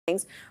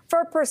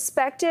For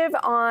perspective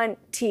on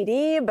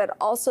TD, but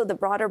also the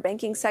broader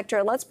banking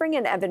sector, let's bring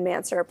in Evan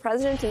Mancer,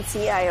 President and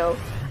CIO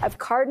of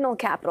Cardinal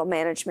Capital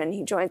Management.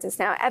 He joins us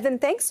now. Evan,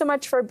 thanks so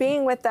much for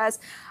being with us.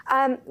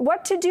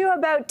 What to do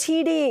about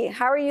TD?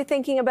 How are you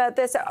thinking about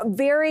this?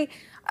 Very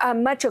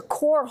much a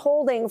core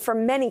holding for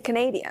many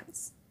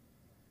Canadians.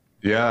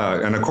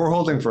 Yeah, and a core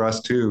holding for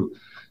us too.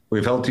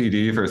 We've held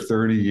TD for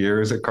 30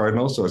 years at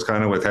Cardinal, so it's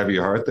kind of with heavy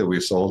heart that we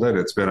sold it.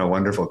 It's been a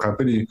wonderful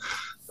company.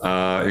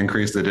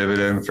 Increased the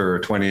dividend for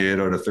 28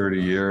 out of 30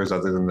 years,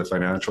 other than the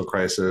financial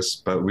crisis.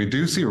 But we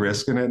do see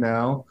risk in it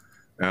now,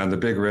 and the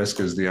big risk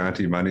is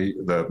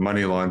the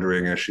money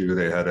laundering issue.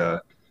 They had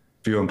a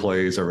few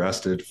employees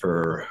arrested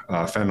for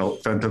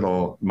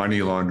fentanyl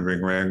money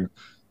laundering ring,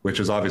 which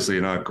is obviously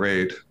not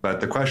great.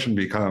 But the question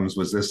becomes,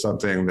 was this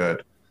something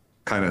that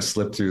kind of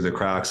slipped through the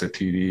cracks at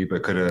TD,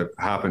 but could have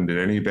happened at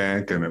any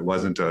bank and it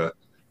wasn't a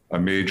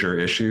major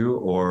issue,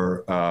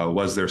 or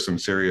was there some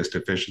serious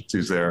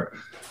deficiencies there?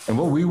 And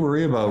what we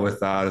worry about with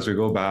that is we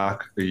go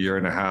back a year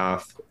and a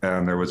half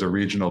and there was a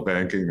regional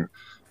banking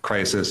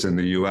crisis in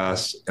the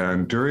US.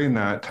 And during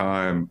that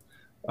time,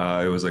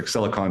 it was like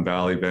Silicon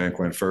Valley Bank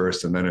went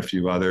first and then a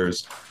few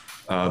others.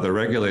 The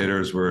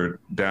regulators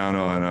were down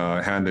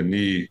on hand and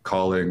knee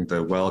calling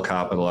the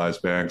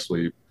well-capitalized banks, will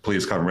you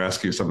please come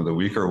rescue some of the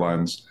weaker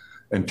ones?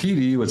 And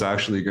TD was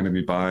actually going to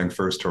be buying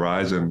First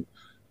Horizon,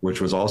 which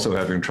was also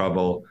having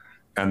trouble.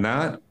 And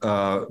that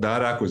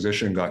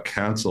acquisition got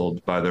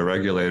canceled by the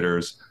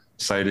regulators,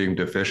 citing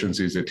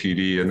deficiencies at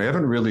TD. And they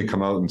haven't really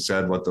come out and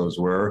said what those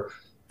were,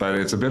 but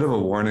it's a bit of a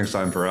warning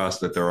sign for us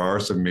that there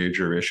are some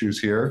major issues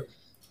here.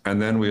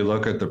 And then we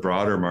look at the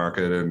broader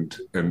market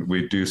and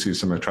we do see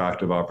some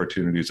attractive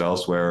opportunities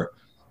elsewhere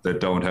that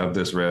don't have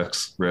this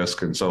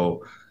risk. And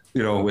so,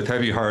 you know, with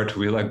heavy heart,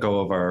 we let go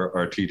of our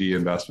TD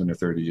investment of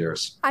 30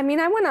 years. I mean,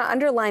 I want to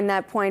underline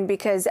that point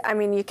because, I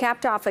mean, you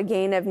capped off a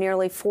gain of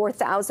nearly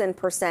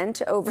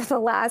 4,000% over the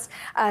last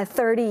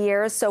 30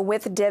 years, so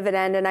with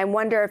dividend. And I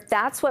wonder if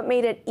that's what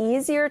made it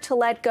easier to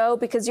let go,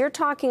 because you're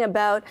talking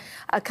about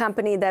a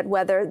company that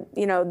weathered,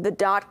 you know, the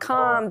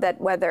 .com,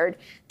 that weathered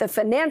the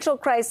financial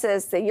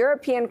crisis, the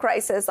European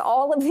crisis,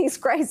 all of these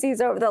crises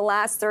over the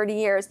last 30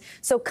 years.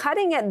 So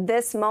cutting at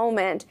this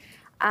moment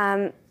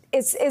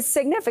is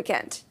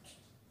significant.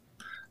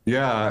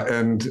 Yeah,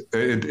 and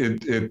it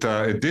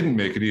didn't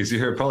make it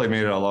easier. It probably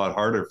made it a lot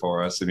harder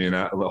for us. I mean,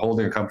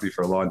 holding a company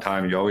for a long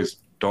time, you always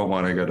don't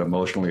want to get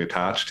emotionally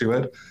attached to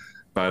it,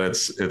 but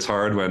it's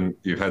hard when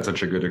you've had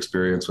such a good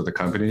experience with the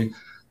company.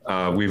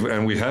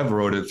 We have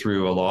rode it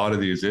through a lot of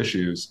these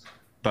issues,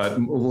 but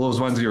those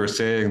ones you were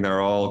saying,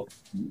 they're all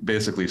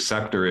basically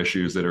sector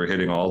issues that are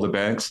hitting all the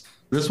banks.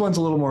 This one's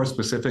a little more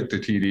specific to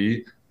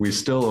TD. We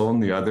still own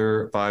the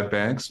other 5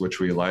 banks,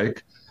 which we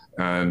like,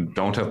 and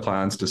don't have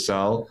plans to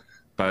sell.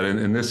 But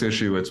in this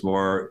issue, it's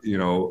more, you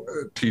know,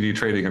 TD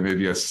trading at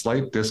maybe a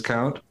slight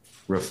discount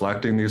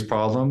reflecting these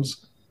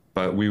problems.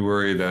 But we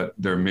worry that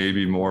there may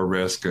be more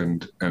risk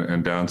and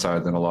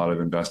downside than a lot of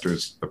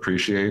investors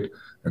appreciate.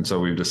 And so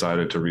we've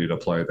decided to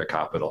redeploy the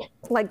capital.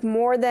 Like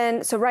more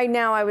than, so right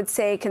now I would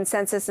say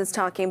consensus is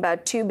talking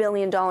about $2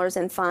 billion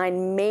in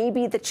fine,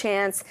 maybe the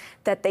chance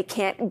that they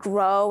can't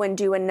grow and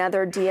do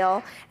another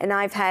deal. And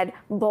I've had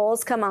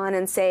bulls come on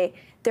and say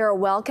they're a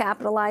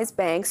well-capitalized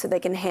bank so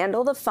they can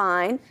handle the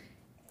fine.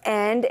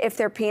 And if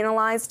they're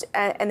penalized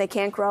and they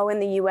can't grow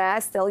in the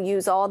U.S., they'll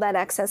use all that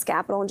excess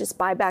capital and just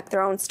buy back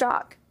their own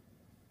stock.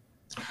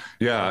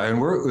 Yeah, and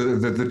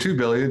the $2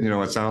 billion, you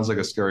know, it sounds like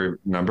a scary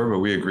number, but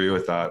we agree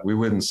with that. We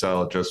wouldn't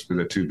sell just for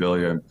the $2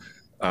 billion.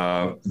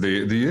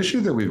 The issue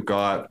that we've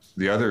got,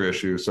 the other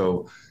issue,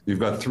 so you've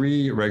got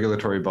 3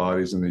 regulatory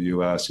bodies in the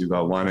U.S., you've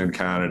got 1 in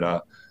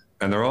Canada,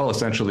 and they're all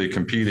essentially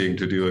competing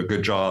to do a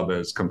good job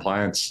as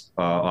compliance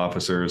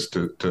officers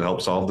to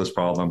help solve this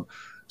problem.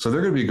 So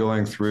they're going to be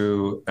going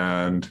through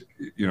and,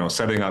 you know,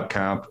 setting up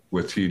camp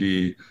with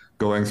TD,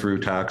 going through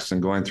texts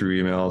and going through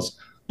emails,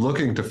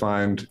 looking to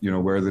find, you know,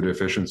 where the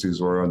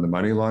deficiencies were on the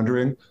money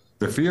laundering.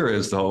 The fear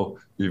is, though,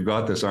 you've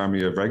got this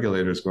army of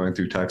regulators going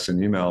through texts and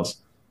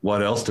emails.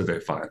 What else did they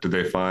find? Did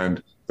they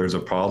find there's a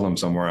problem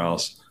somewhere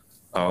else?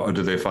 Or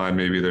did they find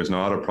maybe there's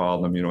not a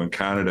problem? You know, in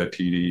Canada,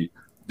 TD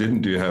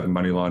didn't have a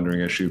money laundering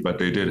issue, but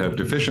they did have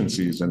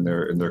deficiencies in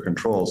their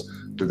controls.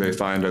 Did they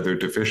find other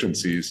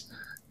deficiencies?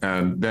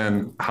 And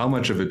then how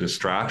much of a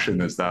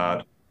distraction is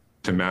that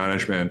to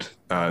management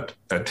at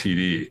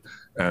TD?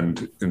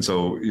 And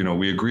so, you know,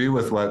 we agree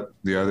with what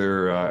the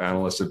other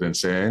analysts have been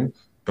saying,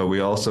 but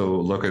we also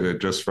look at it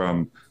just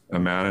from a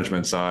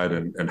management side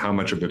and how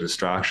much of a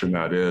distraction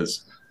that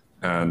is.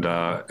 And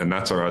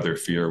that's our other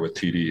fear with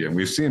TD. And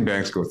we've seen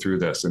banks go through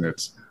this, and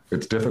it's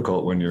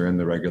difficult when you're in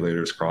the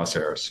regulators'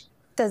 crosshairs.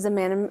 Does the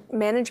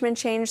management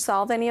change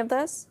solve any of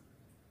this?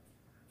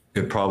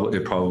 It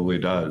probably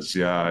does.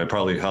 Yeah, it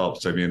probably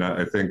helps. I mean,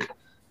 I think,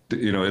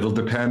 you know, it'll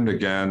depend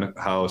again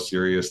how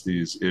serious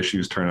these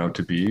issues turn out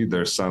to be.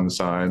 There's some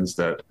signs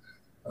that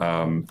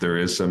there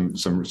is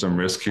some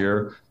risk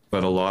here,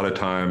 but a lot of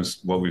times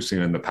what we've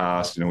seen in the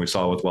past, you know, we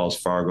saw with Wells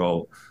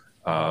Fargo,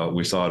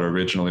 We saw it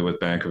originally with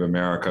Bank of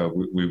America.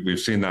 We've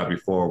seen that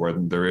before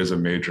when there is a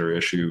major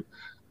issue.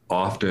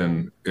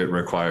 Often it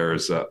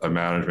requires a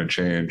management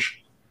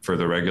change for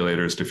the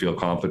regulators to feel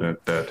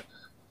confident that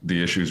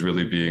the issue is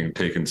really being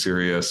taken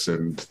serious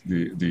and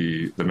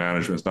the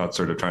management's not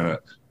sort of trying to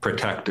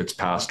protect its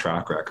past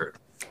track record.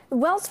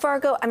 Wells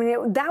Fargo, I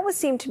mean, that would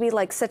seem to be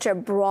like such a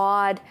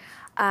broad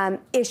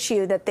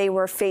issue that they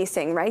were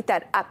facing, right?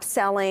 That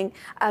upselling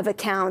of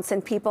accounts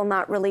and people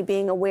not really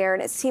being aware.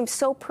 And it seems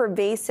so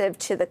pervasive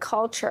to the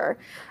culture.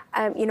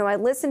 You know, I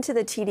listened to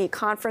the TD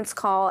conference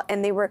call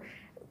and they were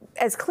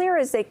as clear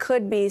as they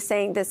could be,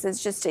 saying this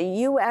is just a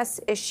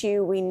U.S.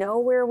 issue. We know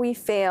where we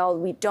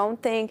failed. We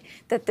don't think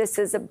that this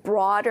is a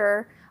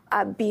broader,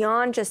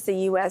 beyond just the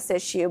U.S.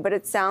 issue. But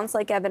it sounds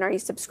like, Evan, are you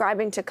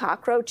subscribing to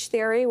cockroach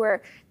theory,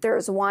 where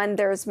there's one,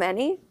 there's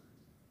many?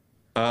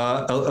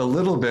 A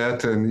little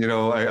bit, and you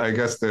know, I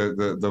guess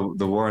the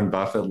Warren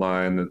Buffett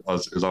line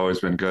has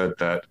always been good.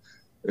 That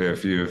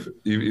if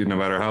no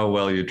matter how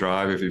well you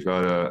drive, if you've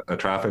got a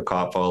traffic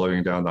cop following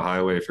you down the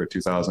highway for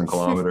 2,000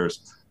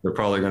 kilometers, they're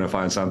probably going to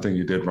find something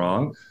you did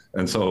wrong.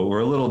 And so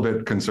we're a little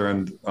bit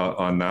concerned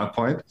on that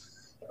point.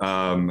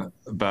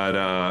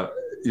 But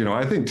you know,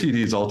 I think TD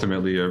is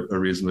ultimately a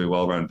reasonably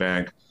well-run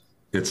bank.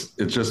 It's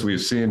just we've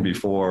seen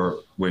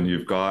before when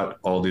you've got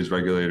all these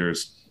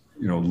regulators,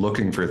 you know,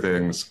 looking for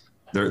things.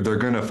 They're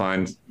going to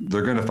find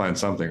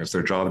something. It's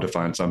their job to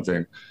find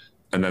something,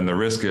 and then the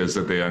risk is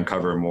that they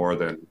uncover more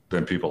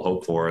than people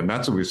hope for, and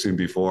that's what we've seen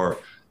before.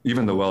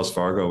 Even the Wells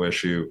Fargo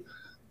issue,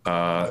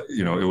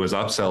 you know, it was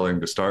upselling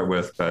to start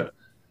with, but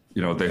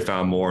you know, they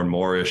found more and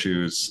more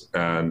issues,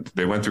 and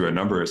they went through a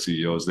number of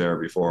CEOs there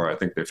before. I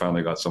think they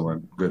finally got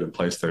someone good in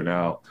place there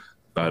now,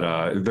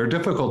 but they're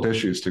difficult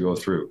issues to go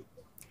through.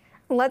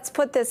 Let's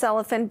put this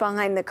elephant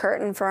behind the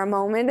curtain for a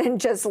moment and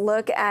just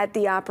look at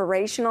the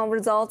operational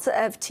results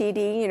of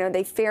TD. You know,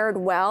 they fared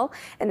well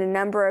in a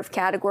number of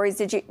categories.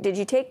 Did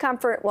you take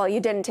comfort? Well, you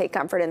didn't take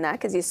comfort in that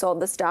because you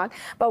sold the stock.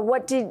 But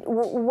what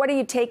are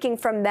you taking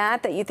from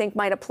that you think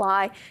might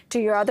apply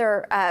to your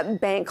other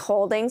bank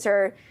holdings,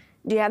 or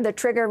do you have the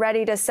trigger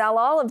ready to sell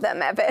all of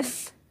them, Evan?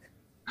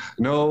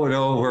 No,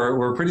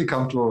 we're pretty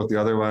comfortable with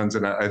the other ones,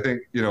 and I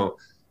think, you know,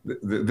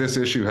 this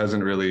issue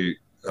hasn't really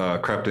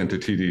crept into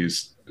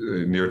TD's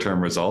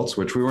near-term results,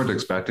 which we weren't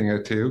expecting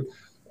it to.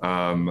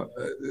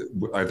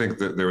 I think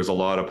that there was a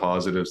lot of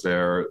positives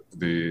there.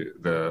 The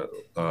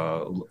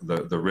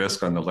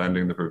risk on the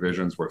lending, the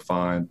provisions were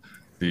fine.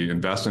 The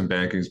investment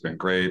banking's been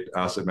great.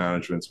 Asset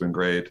management's been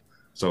great.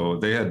 So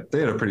they had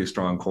a pretty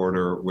strong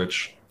quarter,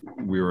 which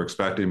we were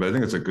expecting. But I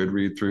think it's a good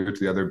read through to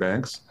the other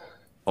banks.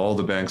 All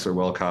the banks are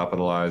well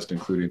capitalized,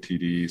 including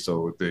TD.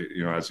 So they,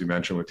 you know, as you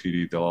mentioned with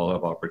TD, they'll all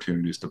have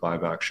opportunities to buy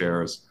back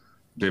shares.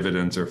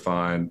 Dividends are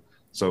fine.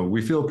 So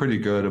we feel pretty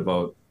good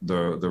about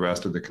the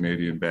rest of the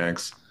Canadian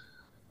banks.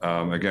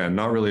 Again,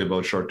 not really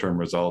about short-term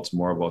results,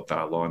 more about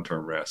that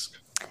long-term risk.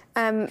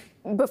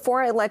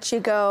 Before I let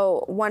you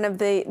go, one of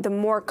the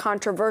more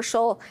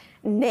controversial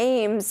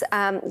names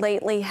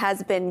lately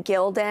has been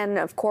Gildan.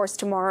 Of course,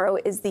 tomorrow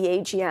is the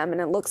AGM,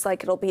 and it looks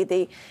like it'll be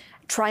the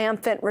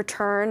triumphant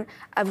return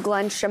of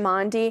Glenn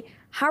Chamandy.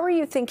 How are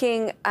you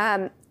thinking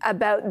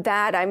about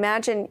that? I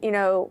imagine, you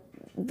know,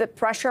 the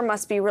pressure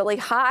must be really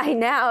high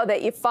now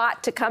that you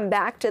fought to come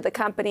back to the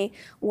company.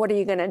 What are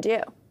you going to do?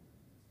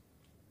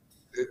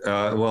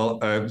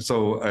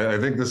 So I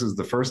think this is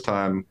the first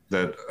time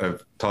that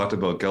I've talked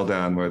about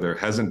Gildan where there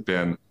hasn't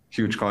been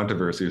huge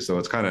controversy. So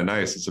it's kind of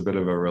nice. It's a bit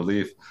of a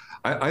relief.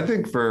 I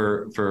think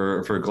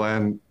for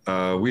Glenn,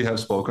 we have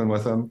spoken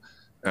with him,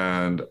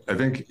 and I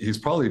think he's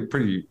probably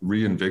pretty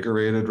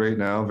reinvigorated right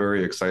now,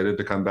 very excited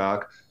to come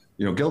back.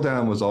 You know,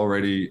 Gildan was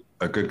already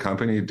a good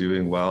company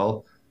doing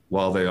well,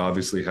 while they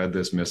obviously had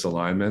this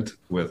misalignment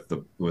with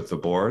the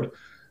board.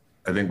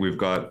 I think we've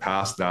got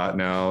past that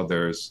now.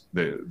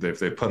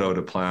 They put out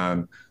a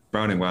plan.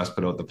 Browning West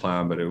put out the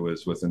plan, but it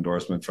was with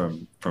endorsement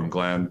from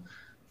Glenn,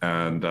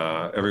 and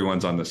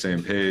everyone's on the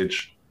same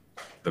page.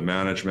 The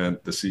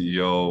management, the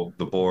CEO,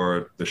 the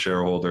board, the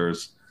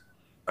shareholders.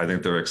 I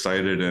think they're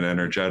excited and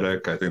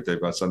energetic. I think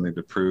they've got something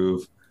to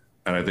prove,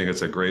 and I think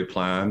it's a great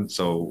plan.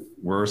 So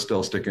we're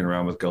still sticking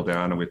around with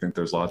Gildan, and we think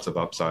there's lots of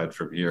upside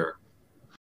from here.